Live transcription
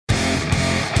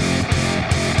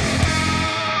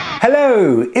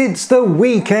Hello, it's the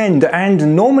weekend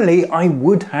and normally I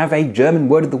would have a German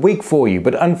word of the week for you,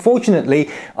 but unfortunately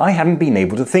I haven't been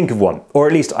able to think of one. Or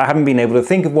at least I haven't been able to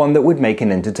think of one that would make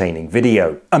an entertaining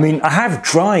video. I mean, I have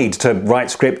tried to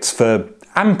write scripts for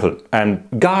Ampel and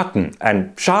Garten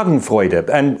and Schadenfreude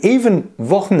and even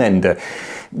Wochenende,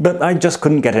 but I just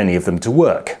couldn't get any of them to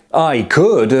work. I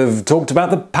could have talked about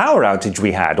the power outage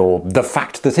we had, or the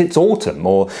fact that it's autumn,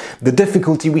 or the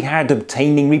difficulty we had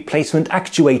obtaining replacement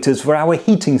actuators for our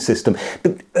heating system,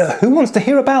 but who wants to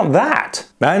hear about that?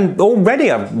 And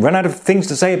already I've run out of things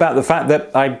to say about the fact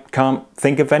that I can't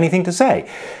think of anything to say.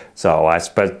 So I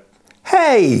suppose...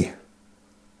 Hey!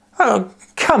 Oh,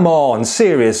 come on,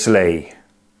 seriously.